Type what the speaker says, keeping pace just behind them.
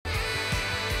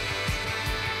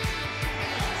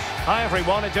Hi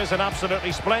everyone, it is an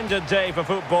absolutely splendid day for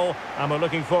football and we're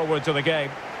looking forward to the game.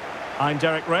 I'm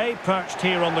Derek Ray, perched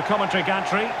here on the commentary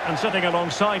gantry, and sitting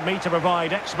alongside me to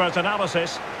provide expert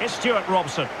analysis is Stuart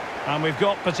Robson. And we've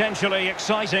got potentially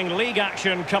exciting league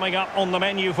action coming up on the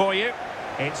menu for you.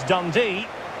 It's Dundee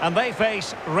and they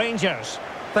face Rangers.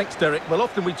 Thanks, Derek. Well,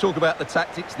 often we talk about the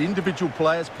tactics, the individual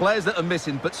players that are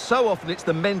missing, but so often it's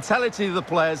the mentality of the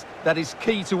players that is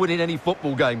key to winning any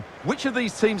football game. Which of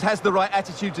these teams has the right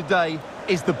attitude today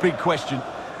is the big question.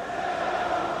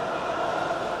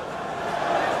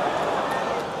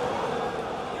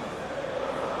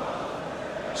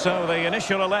 So the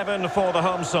initial 11 for the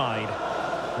home side.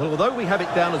 Well, although we have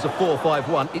it down as a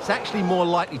 4-5-1, it's actually more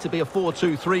likely to be a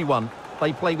 4-2-3-1.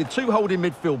 They play with two holding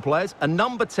midfield players, a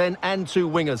number 10 and two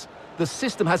wingers. The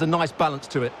system has a nice balance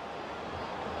to it.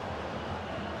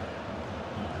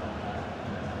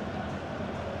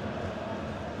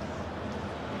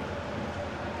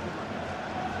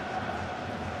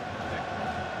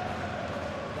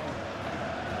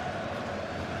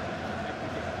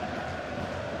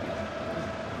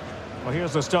 Well,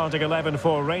 here's the starting 11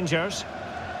 for Rangers.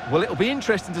 Well, it'll be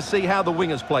interesting to see how the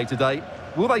wingers play today.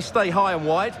 Will they stay high and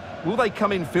wide? Will they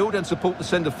come in field and support the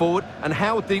centre forward? And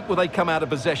how deep will they come out of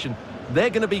possession? They're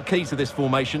going to be key to this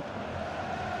formation.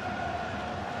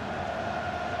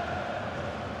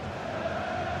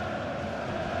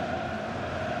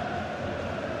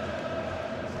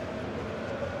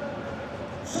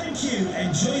 Thank you.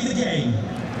 Enjoy the game.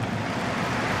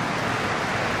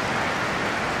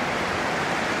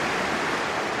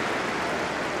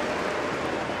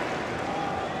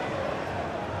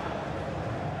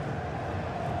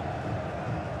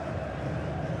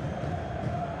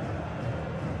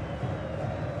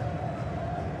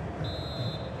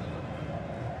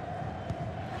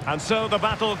 And so the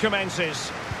battle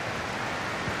commences.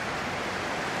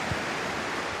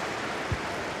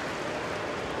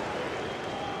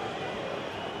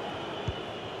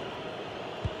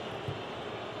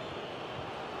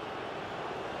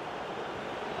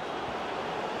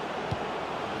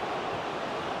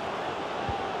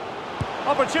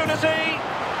 Opportunity.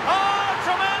 Oh,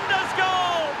 tremendous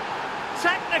goal!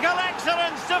 Technical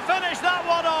excellence to finish that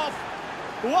one off.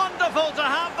 Wonderful to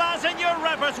have that in your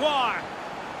repertoire.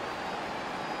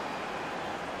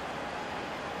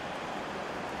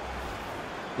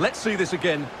 Let's see this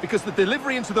again, because the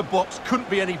delivery into the box couldn't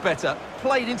be any better.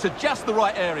 Played into just the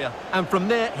right area, and from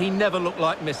there, he never looked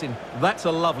like missing. That's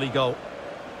a lovely goal.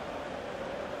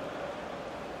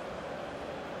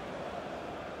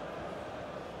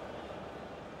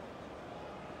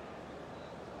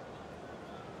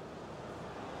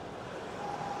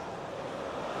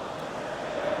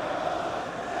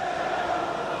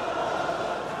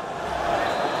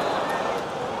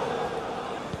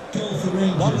 Goal for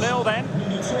Rangers. 1-0 then.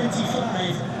 Number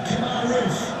 25,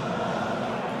 Kamaruf.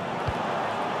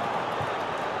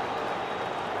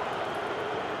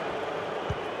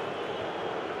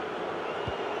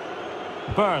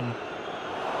 Byrne.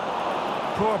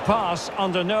 Poor pass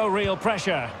under no real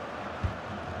pressure.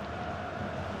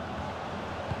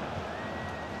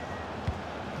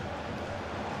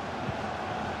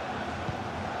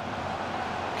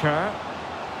 Kerr.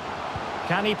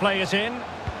 Can he play it in?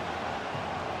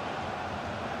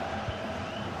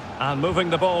 And moving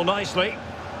the ball nicely.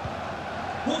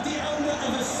 What the owner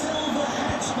of a silver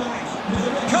hatchback with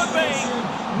a Could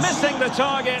be missing the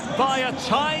target by a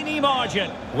tiny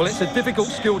margin. Well, it's a difficult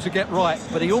skill to get right,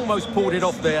 but he almost pulled it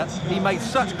off there. He made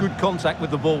such good contact with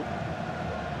the ball.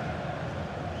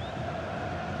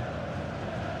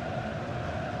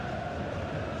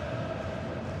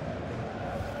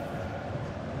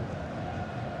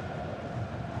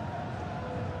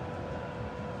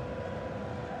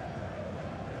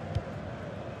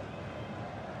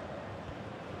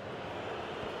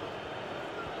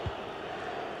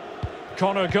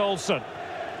 Connor Goldson.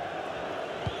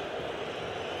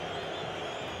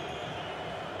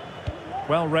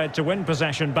 Well read to win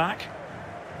possession back.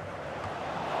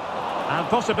 And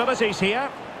possibilities here.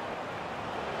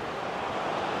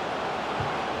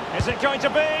 Is it going to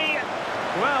be?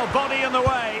 Well, body in the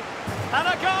way. And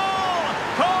a goal!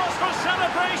 Cause for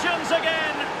celebrations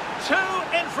again.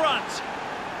 2 in front.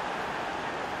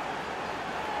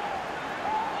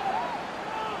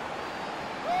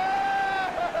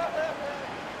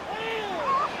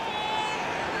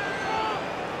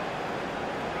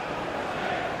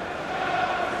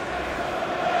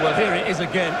 Well, here it is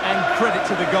again, and credit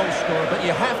to the goal scorer, but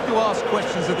you have to ask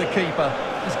questions of the keeper.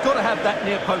 He's got to have that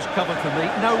near post covered for me.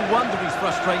 No wonder he's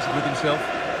frustrated with himself.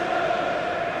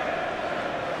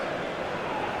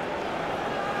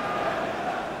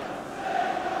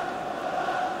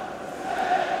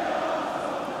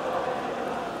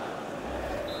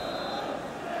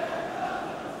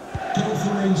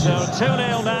 Rangers. So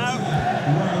 2-0 now.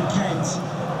 Ryan Kent.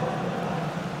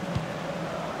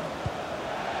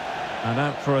 And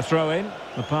out for a throw-in.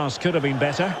 The pass could have been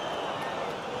better.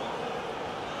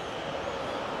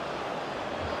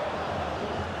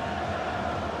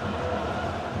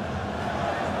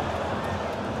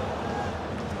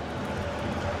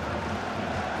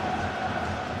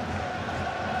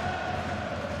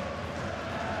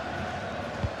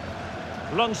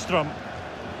 Lundstrom.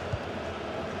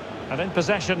 And in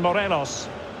possession, Morelos.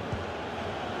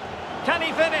 Can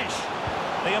he finish?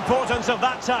 The importance of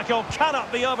that tackle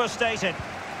cannot be overstated.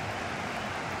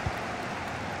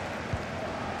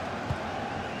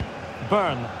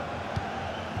 Byrne.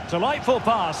 Delightful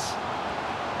pass.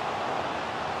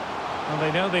 And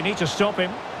they know they need to stop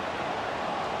him.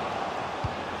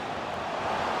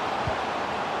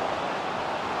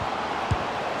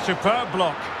 Superb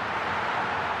block.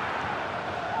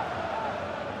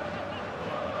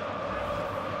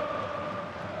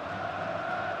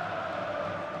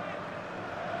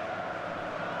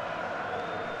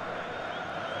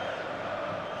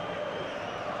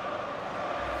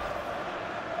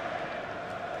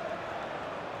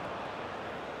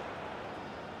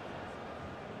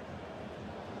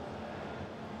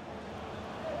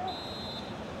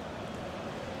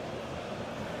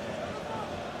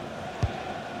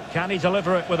 Can he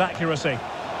deliver it with accuracy?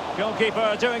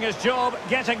 Goalkeeper doing his job,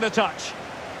 getting the touch.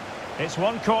 It's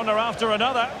one corner after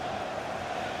another.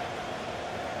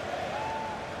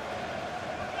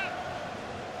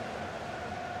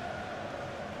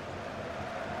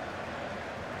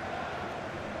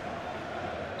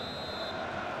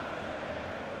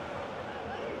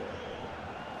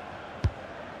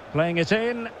 Playing it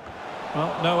in.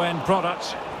 Well, no end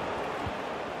product.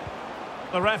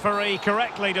 The referee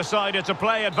correctly decided to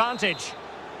play advantage.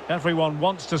 Everyone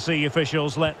wants to see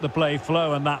officials let the play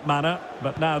flow in that manner,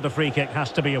 but now the free kick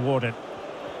has to be awarded.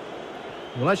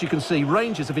 Well, as you can see,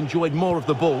 Rangers have enjoyed more of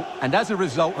the ball and as a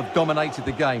result have dominated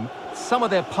the game. Some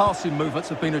of their passing movements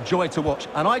have been a joy to watch,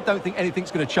 and I don't think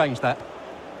anything's going to change that.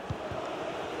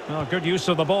 Oh, good use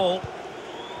of the ball.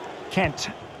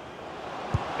 Kent.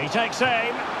 He takes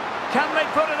aim. Can they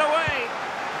put it away?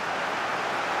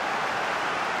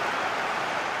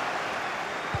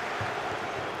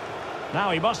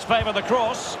 Now he must favour the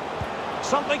cross.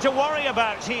 Something to worry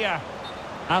about here.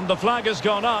 And the flag has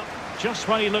gone up, just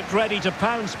when he looked ready to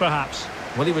pounce, perhaps.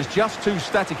 Well, he was just too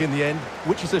static in the end,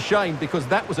 which is a shame because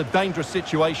that was a dangerous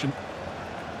situation.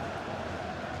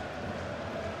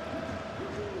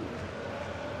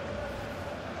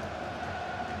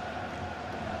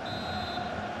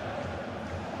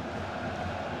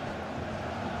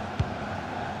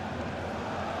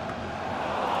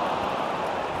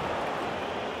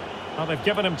 Well, they've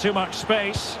given him too much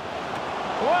space.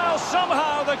 Well,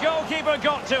 somehow the goalkeeper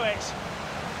got to it.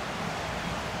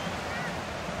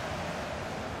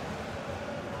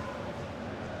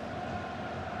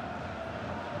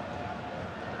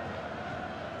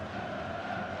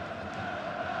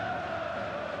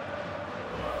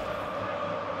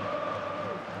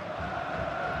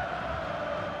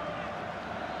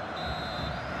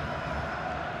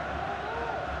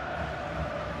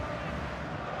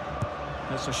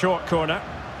 It's a short corner.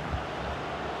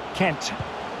 Kent.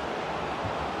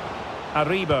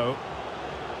 Aribo.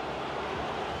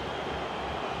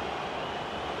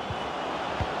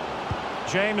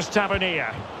 James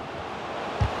Tavernier.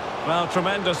 Well,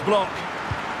 tremendous block.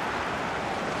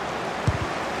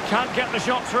 Can't get the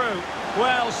shot through.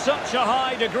 Well, such a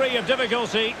high degree of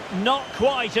difficulty, not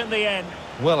quite in the end.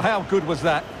 Well, how good was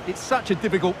that? It's such a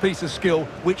difficult piece of skill,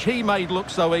 which he made look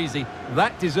so easy.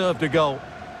 That deserved a goal.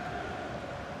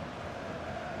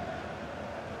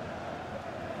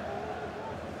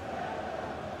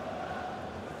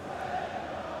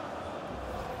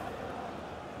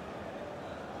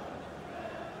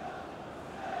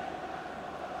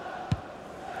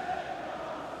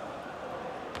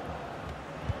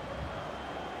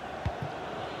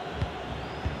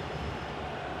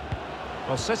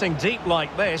 Well, sitting deep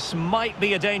like this might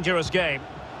be a dangerous game.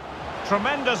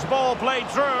 Tremendous ball played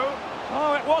through.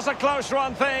 Oh, it was a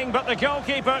close-run thing, but the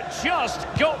goalkeeper just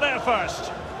got there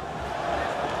first.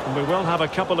 And we will have a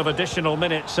couple of additional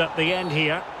minutes at the end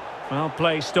here. Well,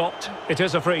 play stopped. It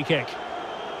is a free kick.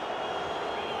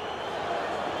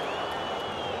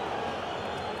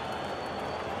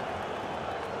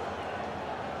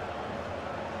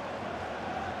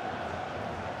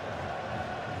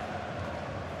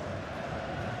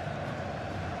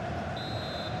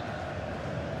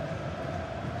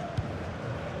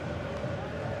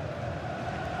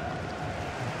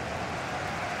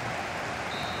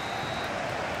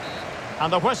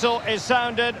 And the whistle is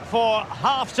sounded for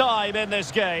half-time in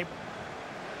this game.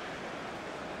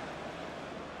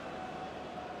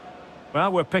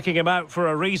 Well, we're picking him out for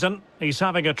a reason. He's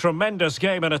having a tremendous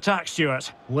game in attack,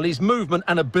 Stuart. Well, his movement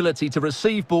and ability to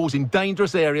receive balls in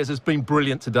dangerous areas has been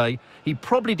brilliant today. He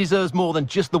probably deserves more than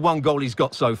just the one goal he's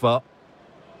got so far.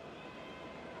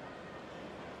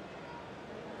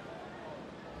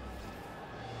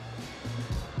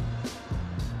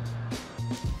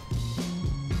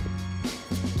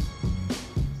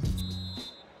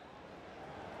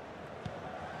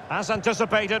 As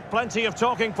anticipated, plenty of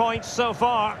talking points so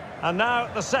far. And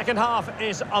now the second half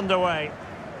is underway.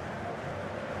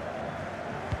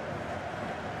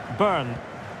 Byrne.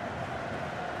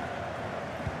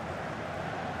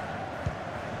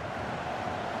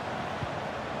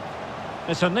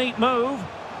 It's a neat move.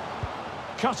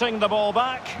 Cutting the ball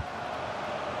back.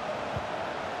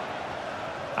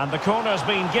 And the corner's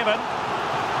been given.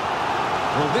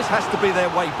 Well, this has to be their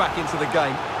way back into the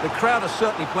game. The crowd are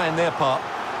certainly playing their part.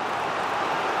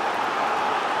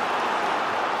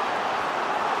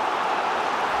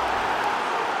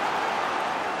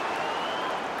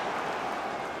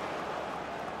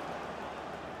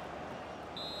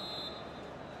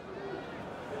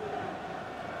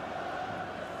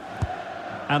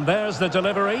 And there's the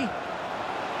delivery.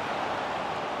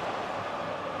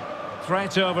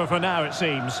 Threat over for now, it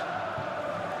seems.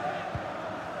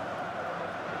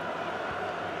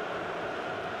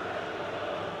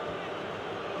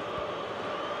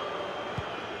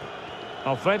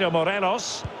 Alfredo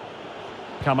Morelos.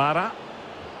 Camara.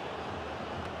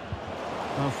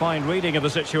 A fine reading of the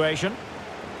situation.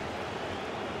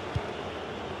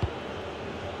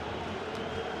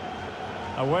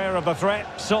 Aware of the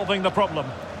threat, solving the problem.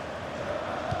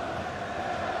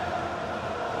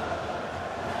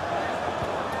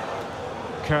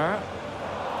 Kerr.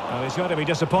 Well, he's going to be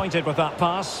disappointed with that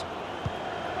pass.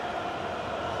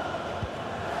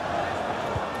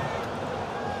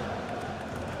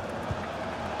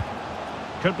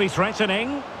 Could be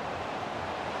threatening.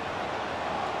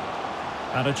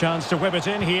 And a chance to whip it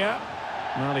in here.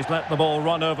 Well, he's let the ball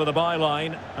run over the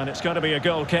byline, and it's going to be a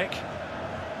goal kick.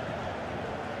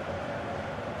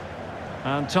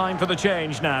 And time for the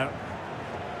change now.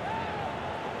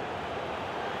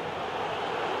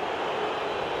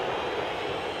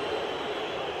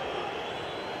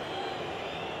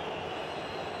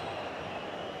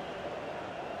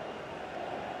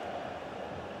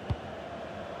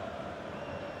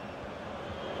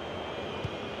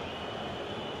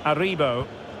 Aribo.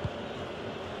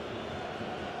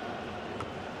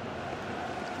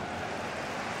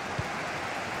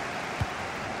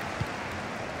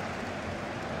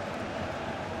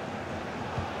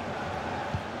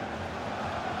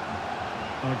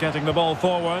 Getting the ball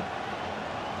forward.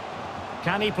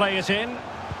 Can he play it in?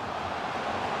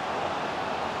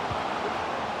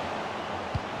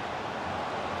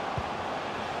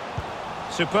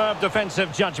 Superb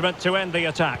defensive judgment to end the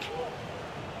attack.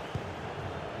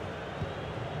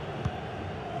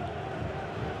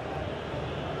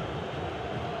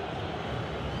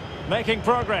 Making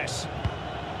progress.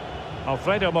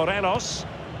 Alfredo Morelos.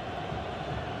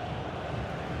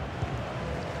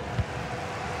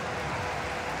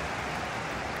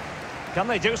 Can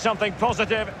they do something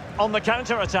positive on the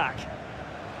counter-attack?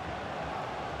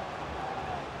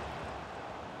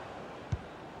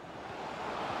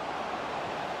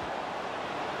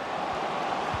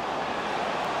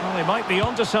 Well, they might be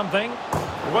onto something.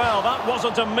 Well, that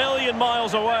wasn't a million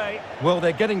miles away. Well,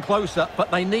 they're getting closer,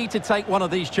 but they need to take one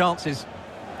of these chances.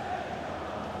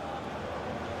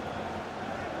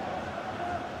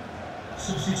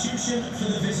 Substitution for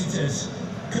the visitors.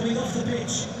 Coming off the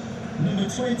pitch, number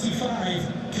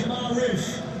 25, Kamal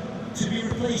Roof, to be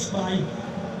replaced by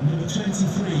number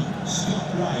 23,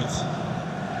 Scott Wright.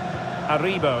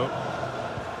 Aribo.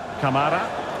 Camara.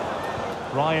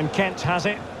 Ryan Kent has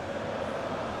it.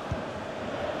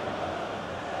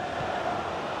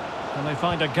 And they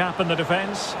find a gap in the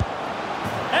defence.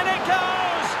 And it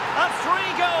goes! A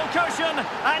 3-goal cushion,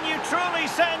 and you truly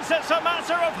sense it's a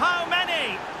matter of how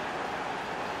many.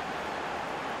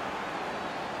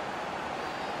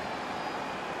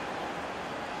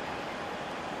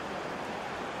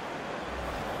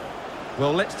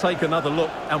 Well, let's take another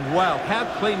look. And wow, how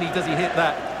cleanly does he hit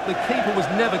that? The keeper was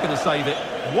never going to save it.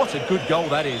 What a good goal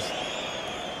that is.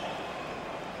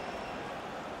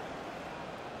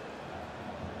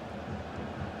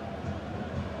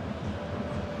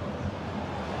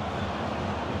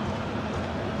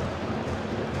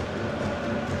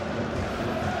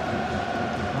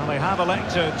 Well, they have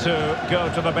elected to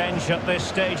go to the bench at this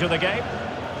stage of the game.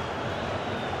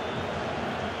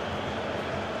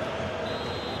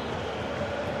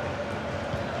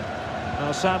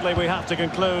 Well, sadly, we have to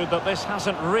conclude that this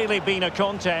hasn't really been a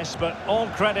contest, but all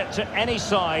credit to any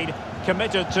side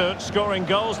committed to scoring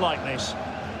goals like this.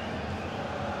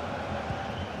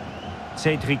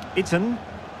 Cedric Itten.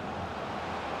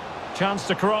 Chance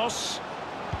to cross.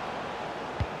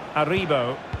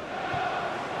 Aribo.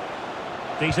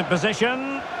 Decent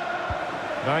position.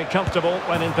 Very comfortable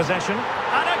when in possession.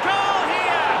 And a goal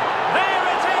here! There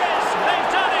it is!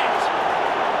 They've done it!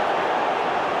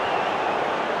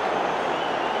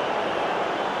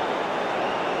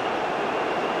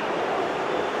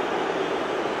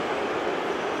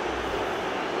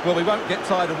 Well, we won't get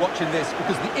tired of watching this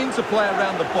because the interplay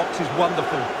around the box is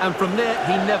wonderful. And from there,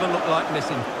 he never looked like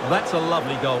missing. That's a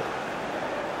lovely goal.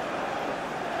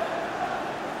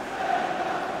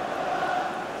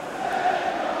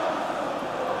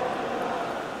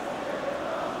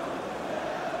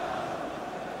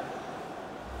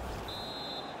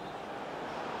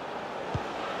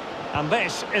 And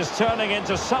this is turning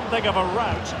into something of a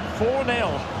rout.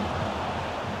 4-0.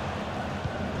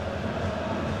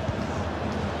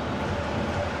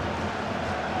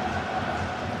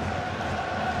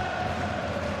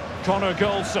 Connor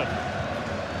Goldson.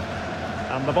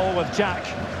 And the ball with Jack.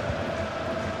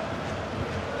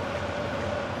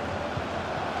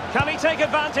 Can he take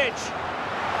advantage?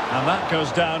 And that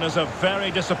goes down as a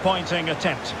very disappointing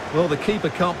attempt. Well, the keeper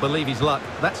can't believe his luck.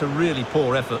 That's a really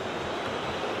poor effort.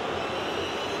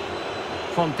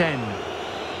 Fontaine.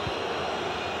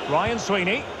 Ryan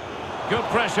Sweeney. Good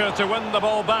pressure to win the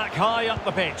ball back high up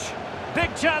the pitch.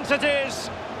 Big chance it is.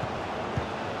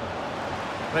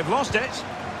 They've lost it.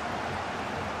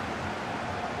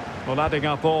 Well, adding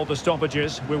up all the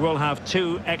stoppages, we will have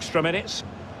 2 extra minutes.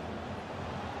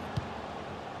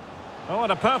 Oh,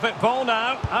 and a perfect ball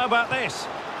now. How about this?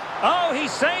 Oh, he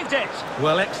saved it.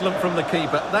 Well, excellent from the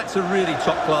keeper. That's a really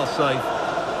top-class save.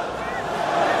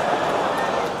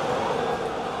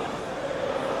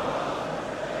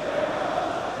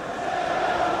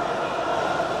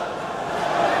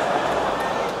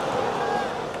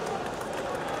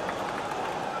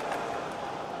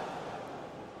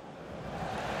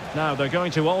 Now they're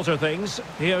going to alter things.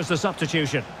 Here's the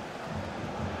substitution.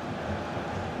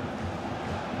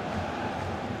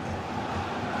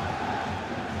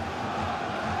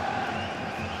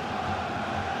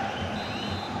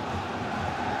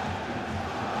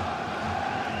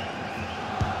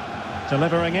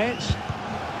 Delivering it.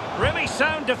 Really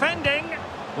sound defending.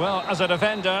 Well, as a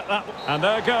defender, and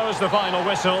there goes the final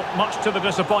whistle, much to the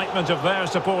disappointment of their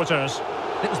supporters.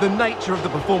 It was the nature of the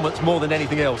performance more than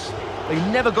anything else. They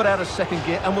never got out of second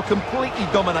gear and were completely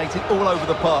dominated all over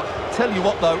the park. Tell you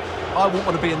what, though, I wouldn't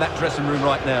want to be in that dressing room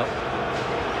right now.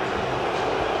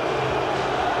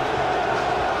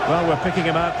 Well, we're picking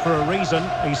him out for a reason.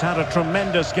 He's had a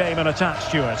tremendous game in attack,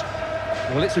 Stuart.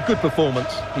 Well, it's a good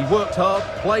performance. He worked hard,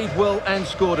 played well and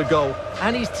scored a goal.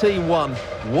 And his team won.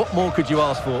 What more could you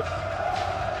ask for?